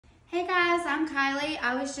Hey guys, I'm Kylie.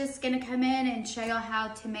 I was just gonna come in and show y'all how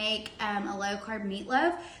to make a low carb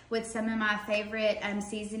meatloaf with some of my favorite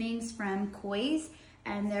seasonings from Koi's.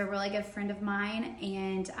 They're a really good friend of mine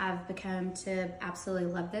and I've become to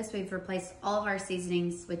absolutely love this. We've replaced all of our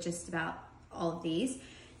seasonings with just about all of these.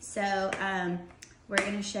 So we're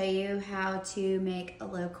gonna show you how to make a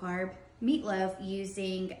low carb meatloaf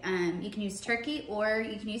using, you can use turkey or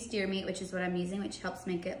you can use deer meat, which is what I'm using, which helps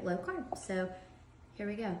make it low carb. So here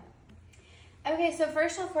we go. Okay, so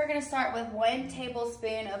first off, we're gonna start with 1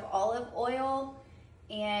 tablespoon of olive oil,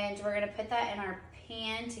 and we're gonna put that in our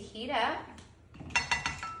pan to heat up.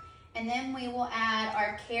 And then we will add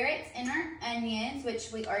our carrots and our onions,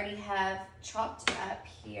 which we already have chopped up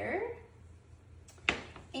here.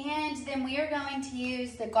 And then we are going to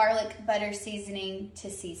use the garlic butter seasoning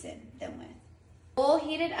to season them with. We'll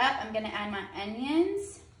heat it up. I'm gonna add my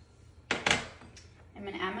onions. I'm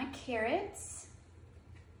gonna add my carrots.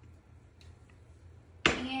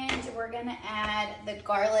 And we're gonna add the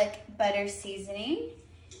garlic butter seasoning.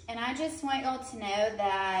 And I just want y'all to know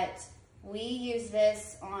that we use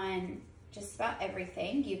this on just about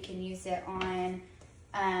everything. You can use it on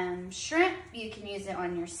shrimp, you can use it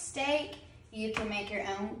on your steak, you can make your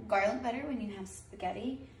own garlic butter when you have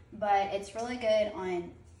spaghetti, but it's really good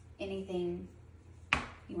on anything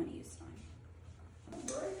you want to use it on.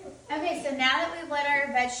 Okay, so now that we've let our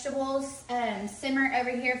vegetables simmer over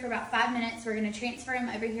here for about 5 minutes, we're going to transfer them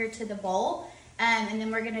over here to the bowl, and then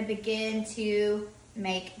we're going to begin to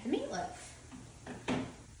make the meatloaf.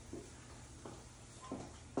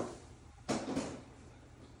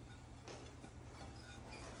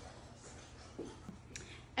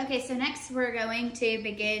 Okay, so next we're going to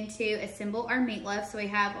begin to assemble our meatloaf. So we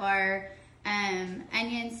have our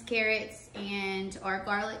onions, carrots, and our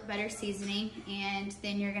garlic butter seasoning, and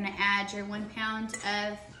then you're gonna add your 1 pound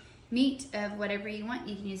of meat of whatever you want.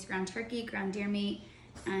 You can use ground turkey, ground deer meat.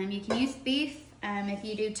 You can use beef. If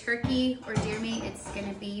you do turkey or deer meat, it's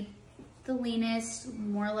gonna be the leanest,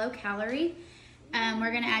 more low calorie.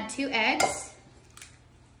 We're gonna add 2 eggs.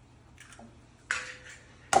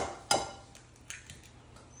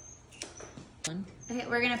 Okay,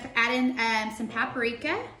 we're gonna add in some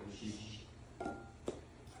paprika.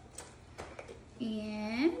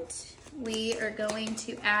 And we are going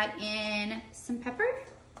to add in some pepper.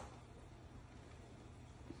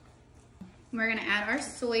 We're gonna add our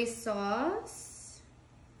soy sauce.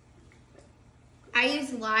 I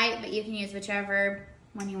use light, but you can use whichever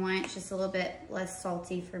one you want. It's just a little bit less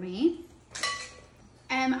salty for me.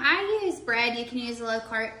 I use bread. You can use a low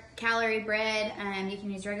calorie bread. You can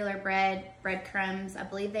use regular bread, breadcrumbs. I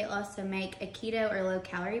believe they also make a keto or low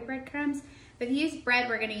calorie breadcrumbs. But if you use bread,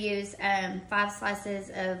 we're gonna use 5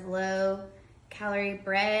 slices of low calorie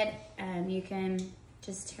bread. You can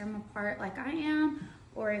just tear them apart like I am,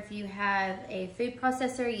 or if you have a food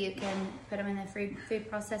processor, you can put them in the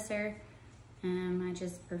food processor. I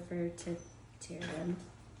just prefer to tear them.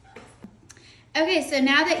 Okay, so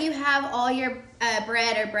now that you have all your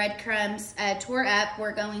bread or breadcrumbs tore up,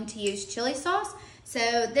 we're going to use chili sauce. So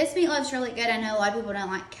this meatloaf's really good. I know a lot of people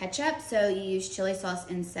don't like ketchup, so you use chili sauce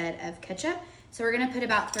instead of ketchup. So we're gonna put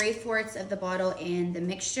about 3/4 of the bottle in the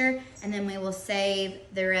mixture, and then we will save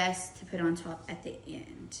the rest to put on top at the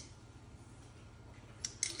end.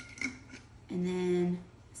 And then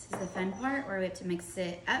this is the fun part where we have to mix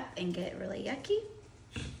it up and get really yucky.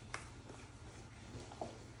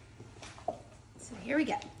 So here we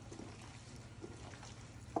go.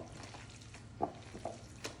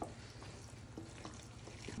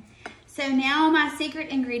 So now my secret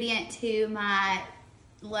ingredient to my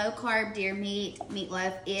low carb deer meat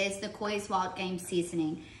meatloaf is the Koi's WildGame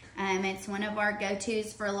seasoning. It's one of our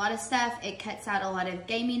go-tos for a lot of stuff. It cuts out a lot of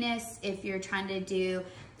gaminess if you're trying to do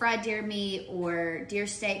fried deer meat or deer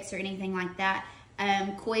steaks or anything like that.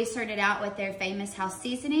 Koi started out with their famous house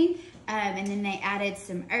seasoning, and then they added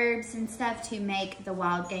some herbs and stuff to make the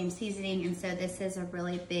WildGame seasoning, and so this is a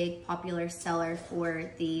really big popular seller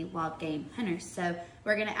for the WildGame hunters. So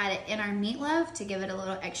we're gonna add it in our meatloaf to give it a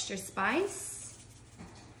little extra spice.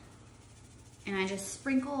 And I just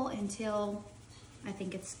sprinkle until I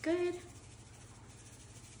think it's good.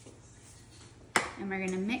 And we're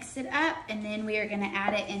gonna mix it up, and then we are gonna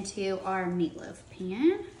add it into our meatloaf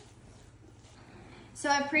pan. So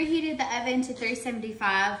I preheated the oven to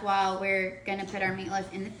 375 while we're gonna put our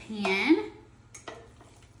meatloaf in the pan.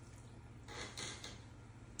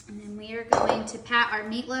 And then we are going to pat our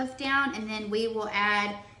meatloaf down, and then we will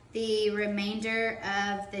add the remainder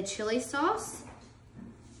of the chili sauce.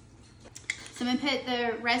 So I'm gonna put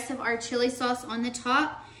the rest of our chili sauce on the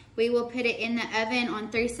top. We will put it in the oven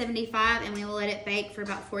on 375 and we will let it bake for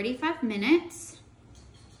about 45 minutes.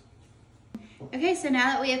 Okay, so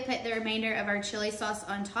now that we have put the remainder of our chili sauce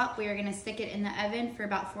on top, we are gonna stick it in the oven for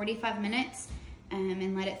about 45 minutes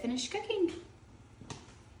and let it finish cooking.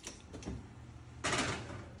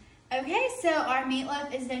 Okay, so our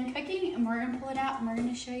meatloaf is done cooking and we're gonna pull it out and we're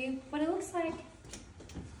gonna show you what it looks like.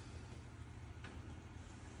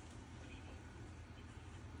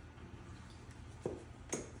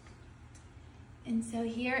 And so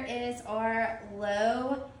here is our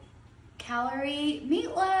low calorie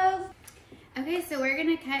meatloaf. Okay, so we're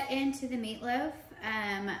gonna cut into the meatloaf.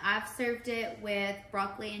 I've served it with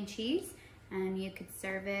broccoli and cheese. You could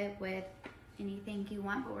serve it with anything you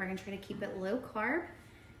want, but we're gonna try to keep it low carb.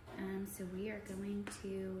 So we are going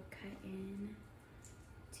to cut in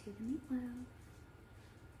to the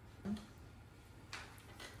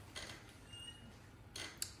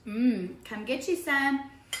meatloaf. Come get you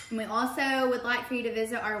some. And we also would like for you to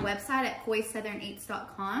visit our website at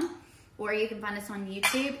koissoutherneats.com, or you can find us on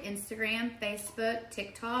YouTube, Instagram, Facebook,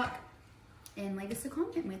 TikTok, and leave us a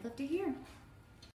comment. We'd love to hear.